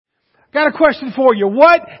Got a question for you.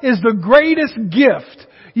 What is the greatest gift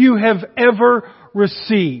you have ever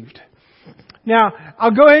received? Now,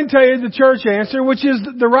 I'll go ahead and tell you the church answer, which is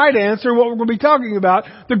the right answer, what we're going to be talking about.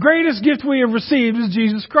 The greatest gift we have received is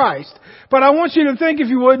Jesus Christ. But I want you to think, if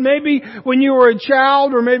you would, maybe when you were a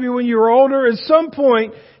child or maybe when you were older, at some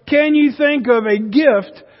point, can you think of a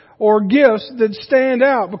gift or gifts that stand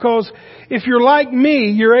out? Because if you're like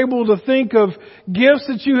me, you're able to think of gifts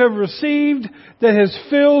that you have received that has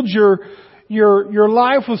filled your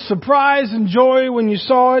life with surprise and joy when you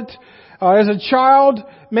saw it. As a child,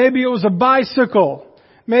 maybe it was a bicycle.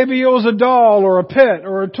 Maybe it was a doll or a pet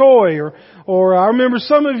or a toy. Or I remember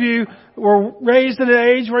some of you were raised at an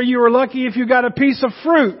age where you were lucky if you got a piece of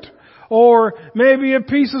fruit. Or maybe a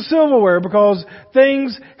piece of silverware, because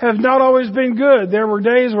things have not always been good. There were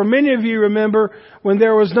days where many of you remember when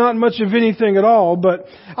there was not much of anything at all. But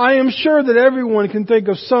I am sure that everyone can think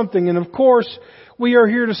of something. And of course, we are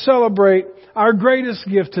here to celebrate our greatest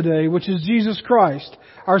gift today, which is Jesus Christ,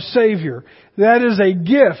 our Savior. That is a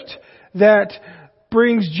gift that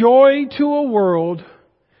brings joy to a world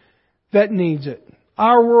that needs it.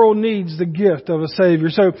 Our world needs the gift of a Savior.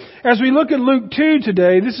 So as we look at Luke 2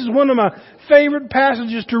 today, this is one of my favorite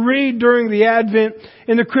passages to read during the Advent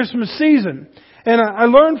in the Christmas season. And I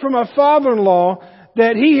learned from my father-in-law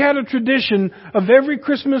that he had a tradition of every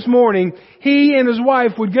Christmas morning, he and his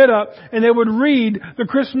wife would get up and they would read the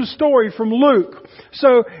Christmas story from Luke.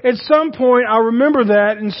 So at some point I remember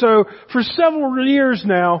that, and so for several years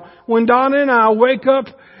now, when Donna and I wake up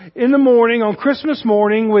in the morning on Christmas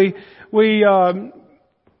morning, we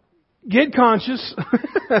get conscious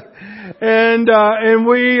and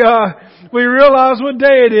we realize what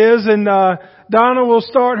day it is, and Donna will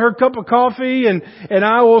start her cup of coffee and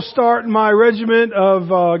I will start my regiment of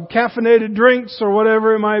caffeinated drinks or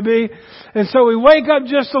whatever it might be. And so we wake up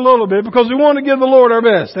just a little bit because we want to give the Lord our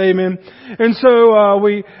best. Amen. And so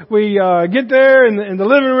we get there in the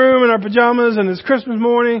living room in our pajamas, and it's Christmas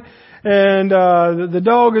morning, and the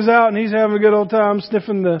dog is out and he's having a good old time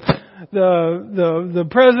sniffing the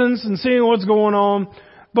presents and seeing what's going on.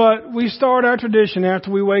 But we start our tradition after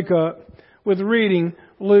we wake up with reading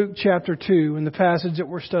Luke chapter 2 in the passage that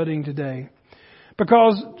we're studying today.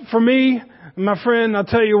 Because for me, my friend, I'll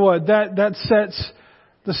tell you what, that sets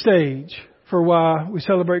the stage for why we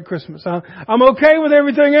celebrate Christmas. I'm okay with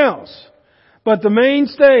everything else. But the main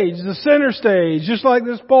stage, the center stage, just like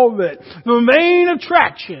this pulpit, the main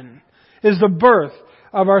attraction is the birth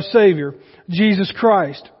of our Savior, Jesus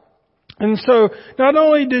Christ. And so, not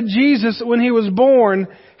only did Jesus, when He was born,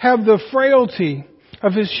 have the frailty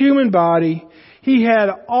of His human body, He had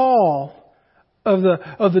all of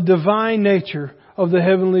the divine nature of the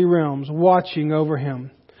heavenly realms watching over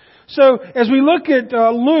Him. So, as we look at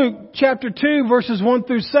Luke chapter 2 verses 1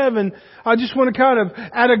 through 7, I just want to kind of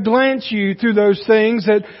at a glance you through those things,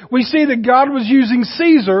 that we see that God was using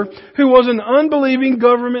Caesar, who was an unbelieving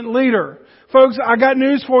government leader. Folks, I got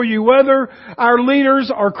news for you. Whether our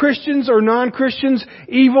leaders are Christians or non-Christians,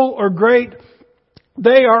 evil or great,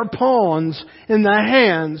 they are pawns in the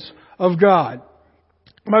hands of God.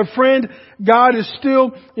 My friend, God is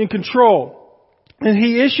still in control. And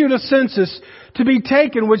He issued a census to be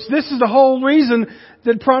taken, which this is the whole reason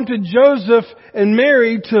that prompted Joseph and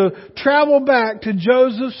Mary to travel back to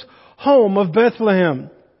Joseph's home of Bethlehem.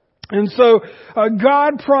 And so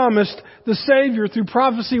God promised the Savior through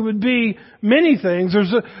prophecy would be many things.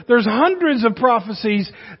 There's hundreds of prophecies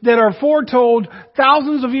that are foretold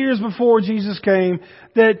thousands of years before Jesus came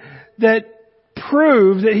that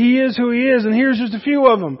prove that He is who He is. And here's just a few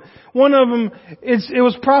of them. One of them, it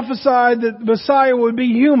was prophesied that the Messiah would be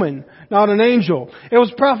human, not an angel. It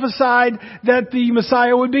was prophesied that the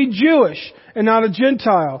Messiah would be Jewish and not a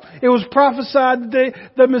Gentile. It was prophesied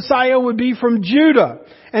that the Messiah would be from Judah,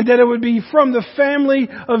 and that it would be from the family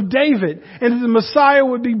of David, and that the Messiah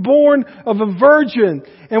would be born of a virgin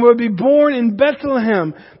and would be born in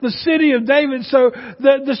Bethlehem, the city of David. So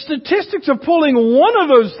the statistics of pulling one of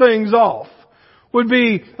those things off would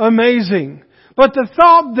be amazing. But the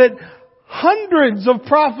thought that hundreds of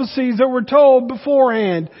prophecies that were told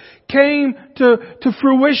beforehand came to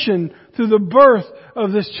fruition through the birth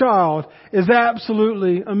of this child is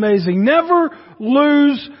absolutely amazing. Never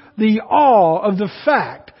lose the awe of the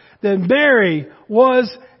fact that Mary was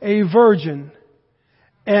a virgin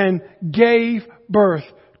and gave birth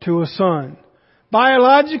to a son.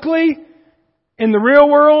 Biologically, in the real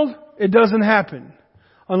world, it doesn't happen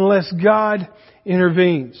unless God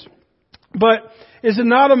intervenes. But is it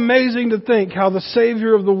not amazing to think how the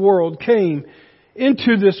Savior of the world came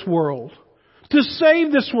into this world to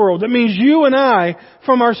save this world? That means you and I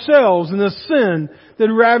from ourselves and the sin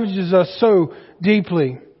that ravages us so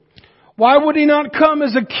deeply. Why would He not come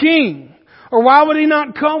as a king? Or why would He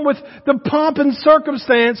not come with the pomp and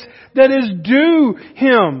circumstance that is due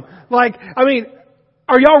Him?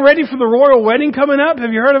 Are y'all ready for the royal wedding coming up?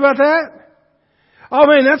 Have you heard about that? Oh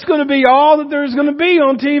man, that's going to be all that there's going to be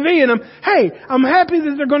on TV. And I'm happy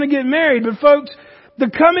that they're going to get married. But folks, the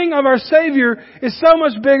coming of our Savior is so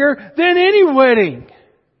much bigger than any wedding.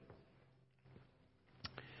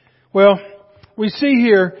 Well, we see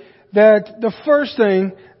here that the first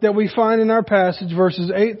thing that we find in our passage,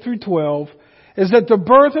 verses 8 through 12, is that the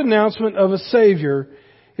birth announcement of a Savior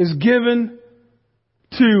is given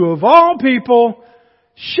to, of all people,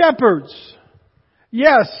 shepherds.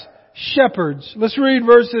 Yes, shepherds. Let's read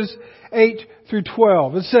verses 8 through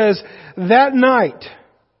 12. It says, that night.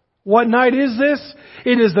 What night is this?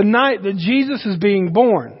 It is the night that Jesus is being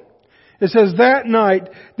born. It says, that night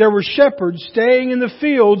there were shepherds staying in the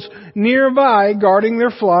fields nearby, guarding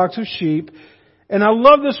their flocks of sheep. And I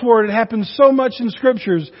love this word. It happens so much in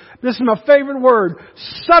Scriptures. This is my favorite word.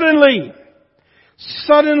 Suddenly.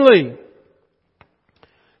 Suddenly.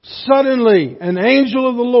 Suddenly, an angel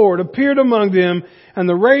of the Lord appeared among them, and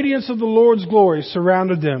the radiance of the Lord's glory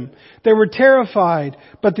surrounded them. They were terrified,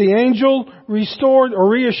 but the angel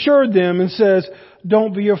reassured them and says,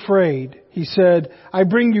 don't be afraid. He said, I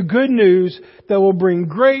bring you good news that will bring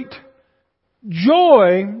great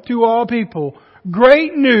joy to all people.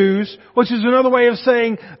 Great news, which is another way of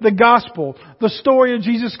saying the gospel, the story of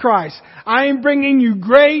Jesus Christ. I am bringing you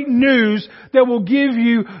great news that will give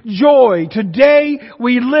you joy. Today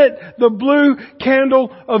we lit the blue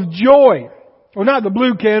candle of joy. Well, not the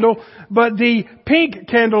blue candle, but the pink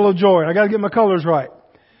candle of joy. I got to get my colors right.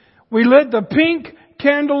 We lit the pink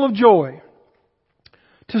candle of joy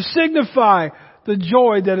to signify the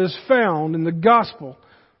joy that is found in the gospel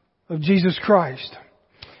of Jesus Christ.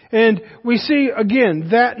 And we see again,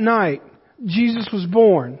 that night, Jesus was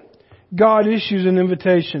born. God issues an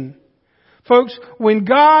invitation. Folks, when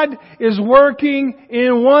God is working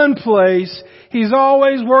in one place, He's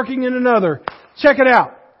always working in another. Check it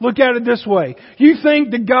out. Look at it this way. You think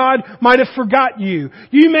that God might have forgot you.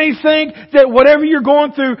 You may think that whatever you're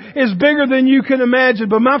going through is bigger than you can imagine.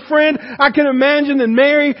 But my friend, I can imagine that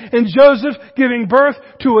Mary and Joseph giving birth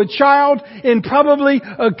to a child in probably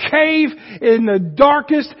a cave in the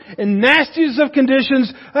darkest and nastiest of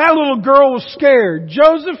conditions. That little girl was scared.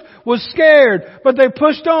 Joseph was scared, but they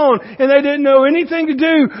pushed on and they didn't know anything to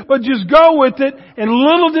do but just go with it. And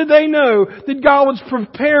little did they know that God was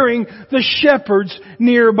preparing the shepherds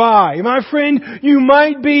nearby. My friend, you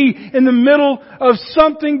might be in the middle of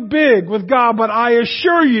something big with God, but I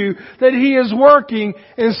assure you that He is working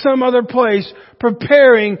in some other place,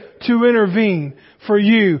 preparing to intervene for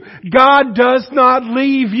you. God does not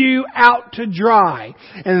leave you out to dry.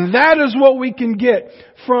 And that is what we can get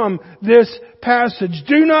from this passage.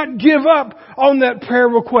 Do not give up on that prayer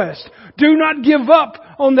request. Do not give up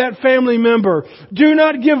on that family member. Do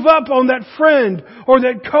not give up on that friend or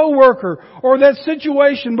that coworker or that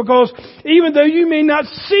situation, because even though you may not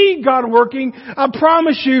see God working, I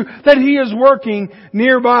promise you that He is working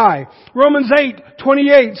nearby. Romans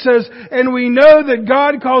 8:28 says, and we know that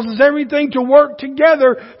God causes everything to work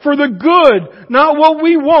together for the good, not what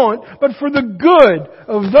we want, but for the good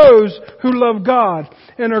of those who love God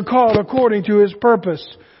and are called according to His purpose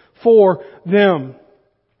for them.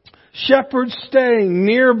 Shepherds staying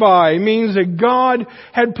nearby means that God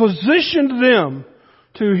had positioned them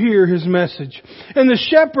to hear His message. And the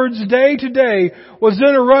shepherds' day to day was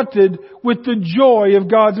interrupted with the joy of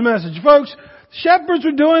God's message. Folks, shepherds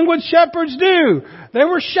were doing what shepherds do. They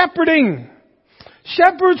were shepherding.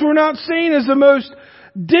 Shepherds were not seen as the most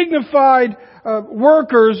dignified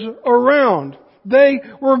workers around. They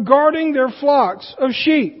were guarding their flocks of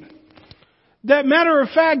sheep. That matter of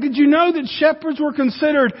fact, did you know that shepherds were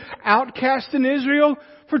considered outcast in Israel?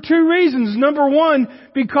 For two reasons. Number one,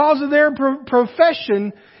 because of their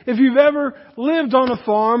profession. If you've ever lived on a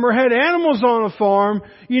farm or had animals on a farm,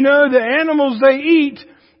 you know the animals they eat,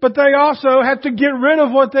 but they also have to get rid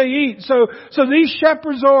of what they eat. So these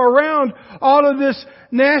shepherds are around all of this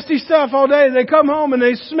nasty stuff all day. They come home and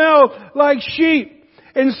they smell like sheep.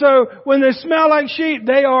 And so when they smell like sheep,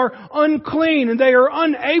 they are unclean and they are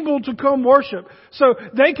unable to come worship. So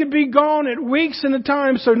they could be gone at weeks at a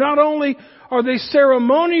time. So not only are they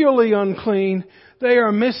ceremonially unclean, they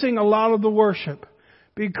are missing a lot of the worship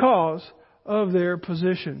because of their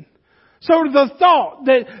position. So the thought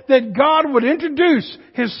that God would introduce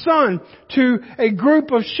His Son to a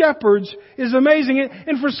group of shepherds is amazing.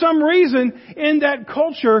 And for some reason in that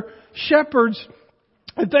culture, shepherds,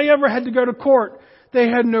 if they ever had to go to court, they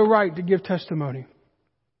had no right to give testimony.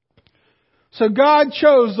 So God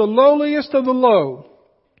chose the lowliest of the low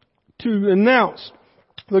to announce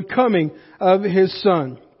the coming of His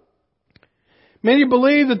Son. Many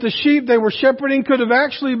believe that the sheep they were shepherding could have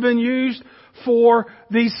actually been used for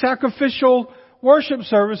the sacrificial worship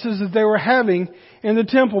services that they were having in the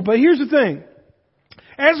temple. But here's the thing.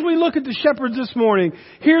 As we look at the shepherds this morning,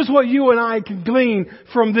 here's what you and I can glean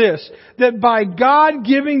from this. That by God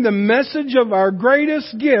giving the message of our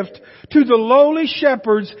greatest gift to the lowly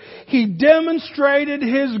shepherds, He demonstrated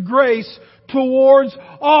His grace towards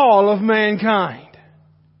all of mankind.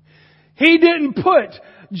 He didn't put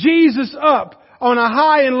Jesus up on a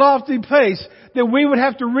high and lofty place that we would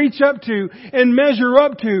have to reach up to and measure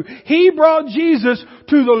up to. He brought Jesus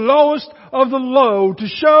to the lowest of the low to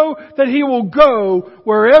show that He will go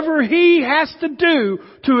wherever He has to do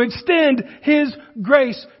to extend His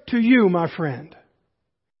grace to you, my friend.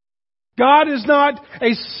 God is not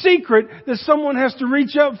a secret that someone has to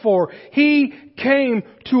reach up for. He came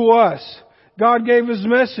to us. God gave His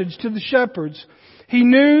message to the shepherds. He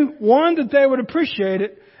knew, one, that they would appreciate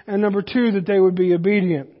it, and number two, that they would be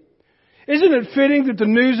obedient. Isn't it fitting that the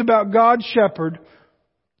news about God's shepherd,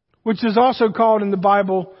 which is also called in the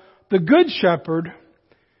Bible the Good Shepherd,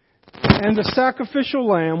 and the sacrificial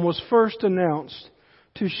lamb was first announced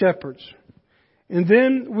to shepherds? And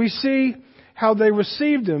then we see how they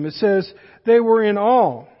received Him. It says they were in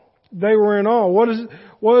awe. They were in awe. What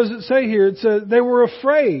does it say here? It says they were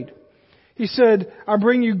afraid. He said, I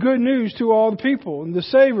bring you good news to all the people. And the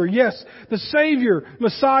Savior, yes, the Savior,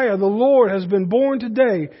 Messiah, the Lord, has been born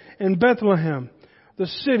today in Bethlehem, the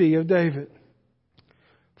city of David.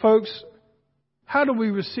 Folks, how do we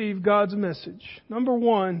receive God's message? Number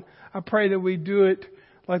one, I pray that we do it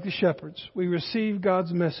like the shepherds. We receive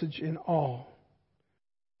God's message in awe.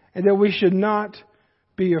 And that we should not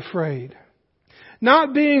be afraid.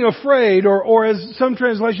 Not being afraid, or as some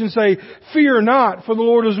translations say, fear not, for the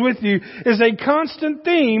Lord is with you, is a constant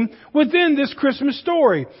theme within this Christmas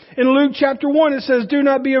story. In Luke chapter 1 it says, do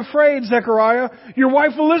not be afraid, Zechariah. Your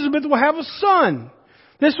wife Elizabeth will have a son.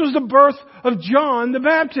 This was the birth of John the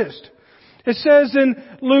Baptist. It says in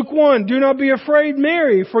Luke 1, do not be afraid,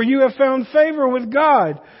 Mary, for you have found favor with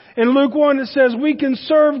God. In Luke 1 it says, we can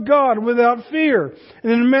serve God without fear.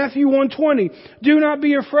 And in Matthew 1:20, do not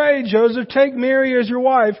be afraid, Joseph, take Mary as your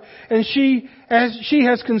wife, and she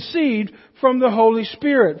has conceived from the Holy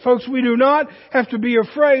Spirit. Folks, we do not have to be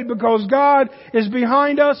afraid because God is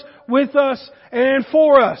behind us, with us, and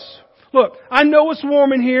for us. Look, I know it's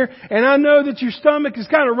warm in here, and I know that your stomach is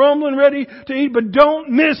kind of rumbling ready to eat, but don't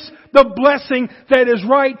miss the blessing that is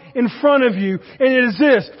right in front of you. And it is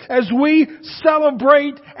this: as we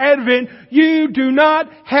celebrate Advent, you do not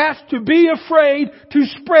have to be afraid to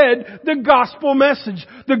spread the gospel message.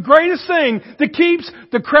 The greatest thing that keeps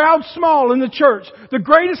the crowd small in the church, the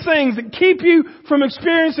greatest things that keep you from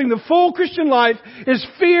experiencing the full Christian life is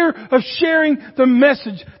fear of sharing the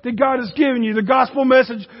message that God has given you, the gospel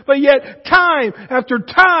message. But yet, time after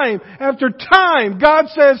time after time, God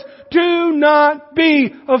says, do not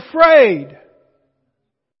be afraid.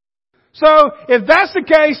 So, if that's the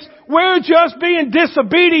case, we're just being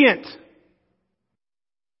disobedient.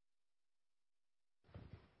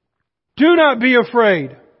 Do not be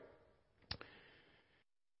afraid.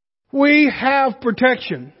 We have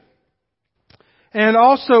protection. And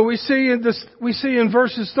also we see in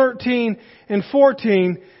verses 13 and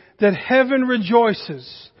 14 that heaven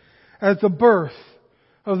rejoices at the birth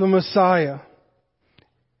of the Messiah,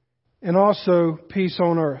 and also peace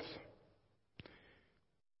on earth.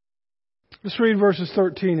 Let's read verses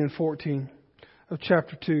 13 and 14 of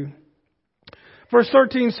chapter 2. Verse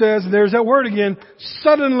 13 says, there's that word again,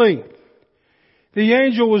 suddenly the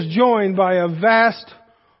angel was joined by a vast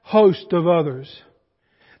host of others,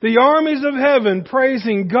 the armies of heaven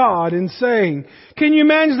praising God and saying, can you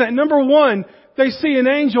imagine that? Number one, they see an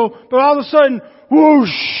angel, but all of a sudden, whoosh,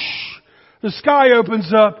 the sky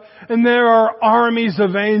opens up and there are armies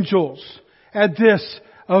of angels at this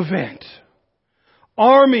event.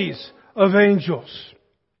 Armies of angels.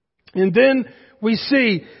 And then we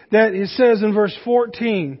see that it says in verse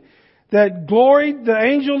 14 that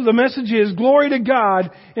the message is glory to God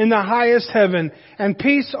in the highest heaven and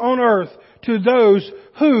peace on earth to those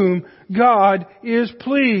whom God is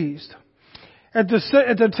pleased. At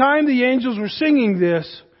the time the angels were singing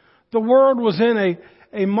this, the world was in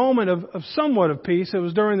a moment of somewhat of peace. It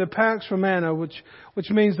was during the Pax Romana, which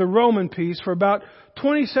means the Roman peace, for about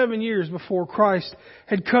 27 years before Christ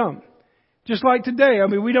had come. Just like today. I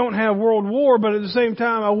mean, we don't have world war, but at the same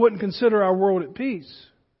time, I wouldn't consider our world at peace.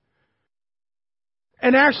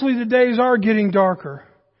 And actually, the days are getting darker.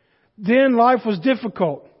 Then life was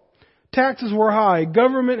difficult. Taxes were high.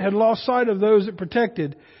 Government had lost sight of those it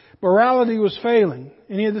protected. Morality was failing.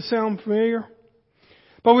 Any of this sound familiar?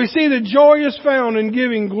 But we see that joy is found in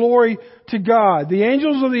giving glory to God. The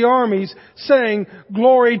angels of the armies sang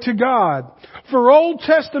glory to God. For Old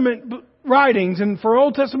Testament writings and for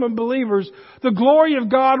Old Testament believers, the glory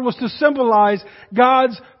of God was to symbolize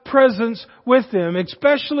God's presence with them,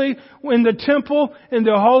 especially in the temple in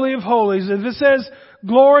the Holy of Holies. If it says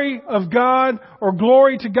glory of God or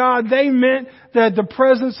glory to God, they meant that the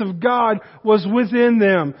presence of God was within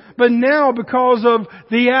them. But now, because of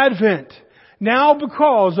the Advent, now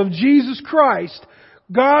because of Jesus Christ,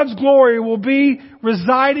 God's glory will be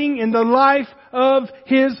residing in the life of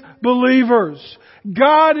His believers.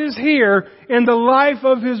 God is here in the life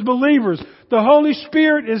of His believers. The Holy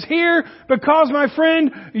Spirit is here because, my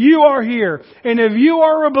friend, you are here. And if you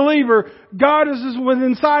are a believer, God is within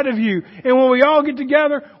inside of you. And when we all get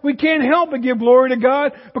together, we can't help but give glory to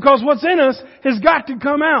God because what's in us has got to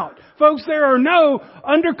come out. Folks, there are no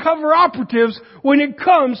undercover operatives when it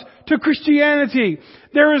comes to Christianity.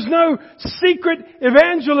 There is no secret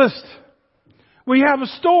evangelist. We have a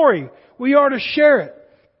story. We are to share it.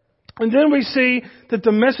 And then we see that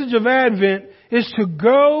the message of Advent is to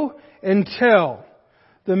go and tell.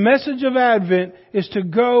 The message of Advent is to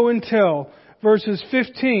go and tell. Verses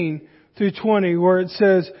 15 through 20, where it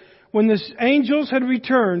says, when the angels had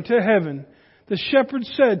returned to heaven, the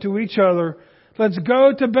shepherds said to each other, let's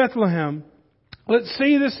go to Bethlehem. Let's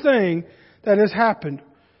see this thing that has happened,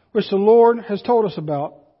 which the Lord has told us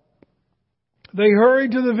about. They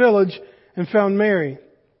hurried to the village and found Mary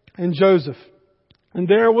and Joseph. And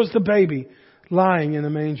there was the baby lying in a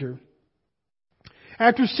manger.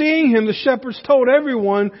 After seeing him, the shepherds told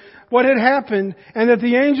everyone what had happened and that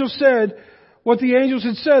the angels said what the angels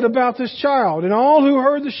had said about this child. And all who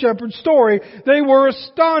heard the shepherd's story, they were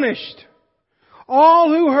astonished. All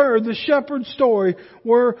who heard the shepherd's story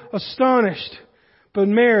were astonished. But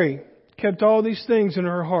Mary kept all these things in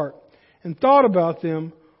her heart and thought about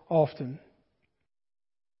them often.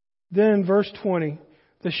 Then verse 20,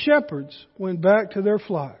 the shepherds went back to their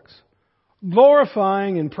flocks,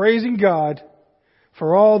 glorifying and praising God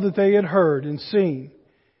for all that they had heard and seen.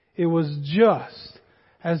 It was just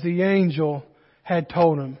as the angel had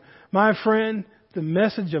told them. My friend, the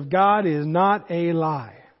message of God is not a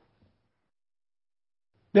lie.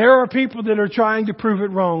 There are people that are trying to prove it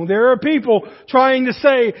wrong. There are people trying to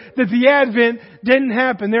say that the Advent didn't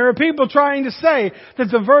happen. There are people trying to say that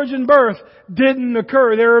the virgin birth didn't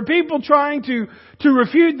occur. There are people trying to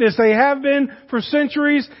refute this. They have been for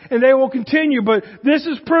centuries and they will continue. But this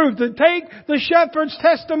is proof that take the shepherd's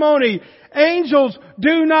testimony. Angels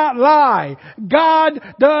do not lie. God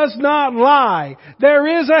does not lie.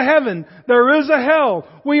 There is a heaven. There is a hell.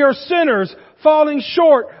 We are sinners falling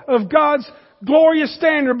short of God's glorious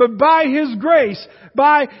standard, but by His grace,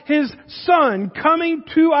 by His Son coming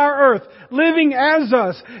to our earth, living as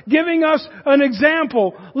us, giving us an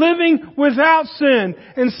example, living without sin,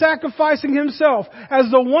 and sacrificing Himself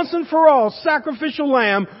as the once and for all sacrificial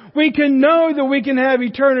lamb, we can know that we can have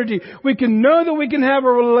eternity. We can know that we can have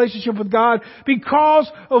a relationship with God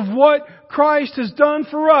because of what Christ has done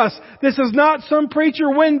for us. This is not some preacher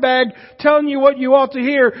windbag telling you what you ought to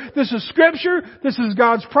hear. This is Scripture. This is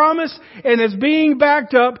God's promise. And it's being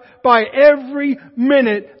backed up by every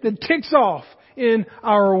minute that ticks off in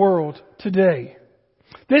our world today.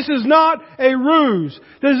 This is not a ruse.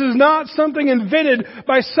 This is not something invented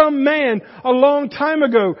by some man a long time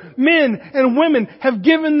ago. Men and women have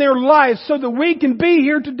given their lives so that we can be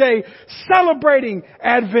here today celebrating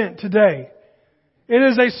Advent today. It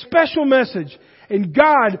is a special message, and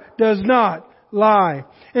God does not lie.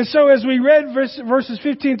 And so as we read verses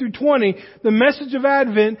 15 through 20, the message of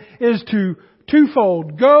Advent is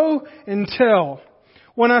twofold. Go and tell.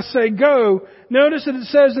 When I say go, notice that it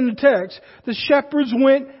says in the text, the shepherds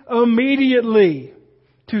went immediately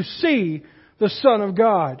to see the Son of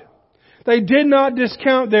God. They did not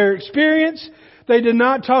discount their experience. They did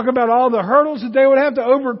not talk about all the hurdles that they would have to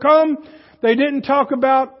overcome. They didn't talk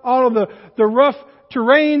about all of the rough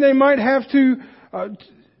terrain they might have to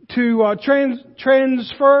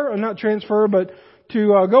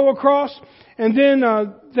go across. And then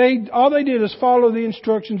all they did is follow the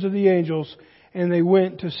instructions of the angels, and they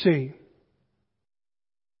went to see.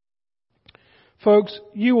 Folks,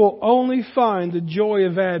 you will only find the joy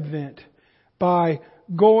of Advent by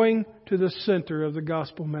going to the center of the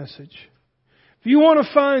gospel message. If you want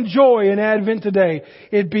to find joy in Advent today,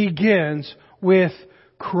 it begins with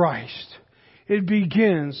Christ. It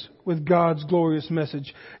begins with God's glorious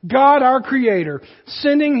message. God, our Creator,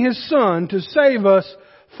 sending His Son to save us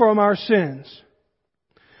from our sins.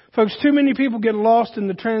 Folks, too many people get lost in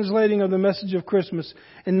the translating of the message of Christmas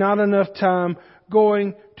and not enough time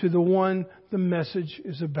going to the one the message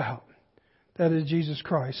is about. That is Jesus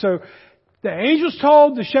Christ. So the angels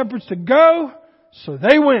told the shepherds to go, so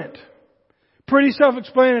they went. Pretty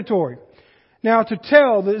self-explanatory. Now to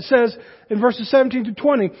tell, it says in verses 17 to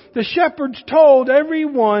 20, the shepherds told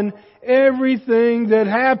everyone everything that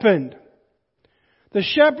happened. The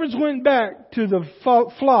shepherds went back to the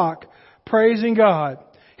flock praising God.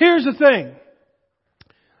 Here's the thing.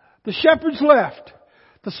 The shepherds left.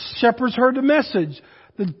 The shepherds heard the message.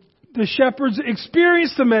 The shepherds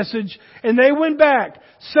experienced the message and they went back.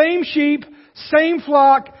 Same sheep, same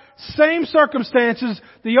flock, same circumstances.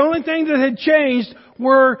 The only thing that had changed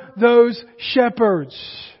were those shepherds.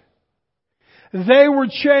 They were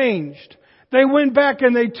changed. They went back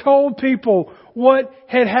and they told people what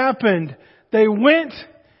had happened. They went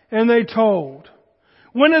and they told.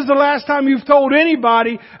 When is the last time you've told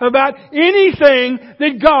anybody about anything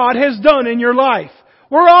that God has done in your life?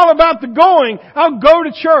 We're all about the going. I'll go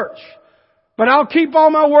to church, but I'll keep all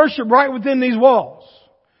my worship right within these walls.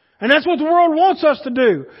 And that's what the world wants us to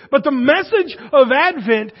do. But the message of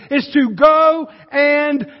Advent is to go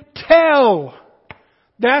and tell.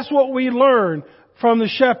 That's what we learn from the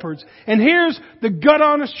shepherds. And here's the gut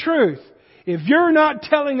honest truth. If you're not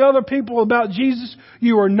telling other people about Jesus,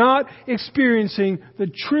 you are not experiencing the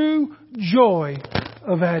true joy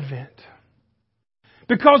of Advent.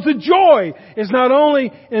 Because the joy is not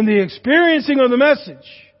only in the experiencing of the message,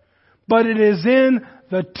 but it is in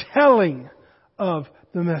the telling of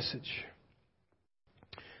the message.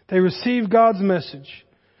 They received God's message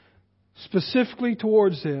specifically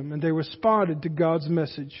towards them, and they responded to God's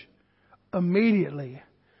message immediately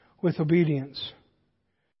with obedience.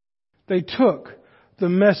 They took the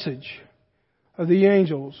message of the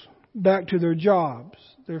angels back to their jobs,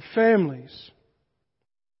 their families,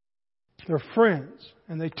 their friends,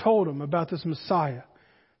 and they told them about this Messiah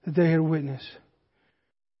that they had witnessed.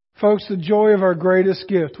 Folks, the joy of our greatest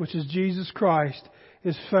gift, which is Jesus Christ,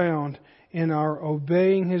 is found in our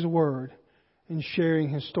obeying His Word and sharing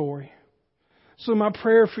His story. So my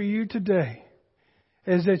prayer for you today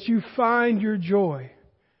is that you find your joy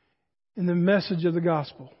in the message of the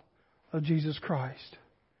gospel of Jesus Christ.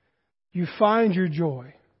 You find your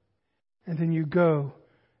joy, and then you go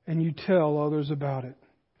and you tell others about it.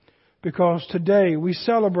 Because today we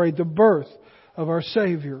celebrate the birth of our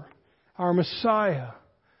Savior, our Messiah,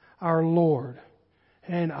 our Lord,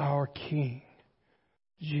 and our King,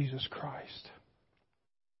 Jesus Christ.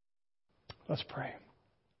 Let's pray.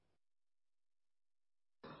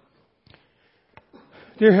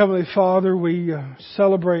 Dear Heavenly Father, we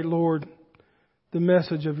celebrate, Lord, the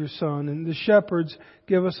message of your Son. And the shepherds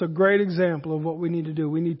give us a great example of what we need to do.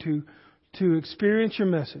 We need to experience your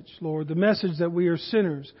message, Lord. The message that we are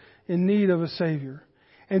sinners in need of a Savior.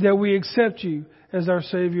 And that we accept you as our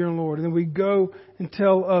Savior and Lord. And then we go and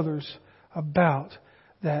tell others about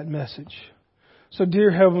that message. So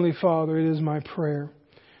dear Heavenly Father, it is my prayer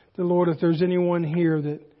that, Lord, if there's anyone here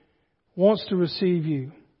that wants to receive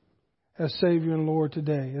you as Savior and Lord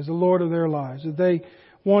today, as the Lord of their lives, that they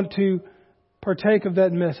want to partake of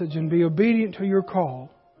that message and be obedient to your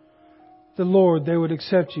call, the Lord, they would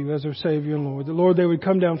accept you as their Savior and Lord. The Lord, they would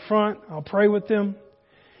come down front. I'll pray with them.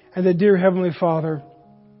 And that, dear Heavenly Father,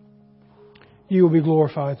 you will be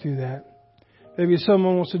glorified through that. Maybe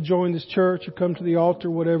someone wants to join this church or come to the altar,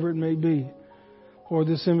 whatever it may be. Lord,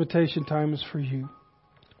 this invitation time is for you.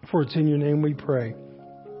 For it's in your name we pray.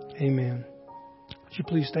 Amen. Would you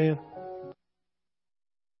please stand?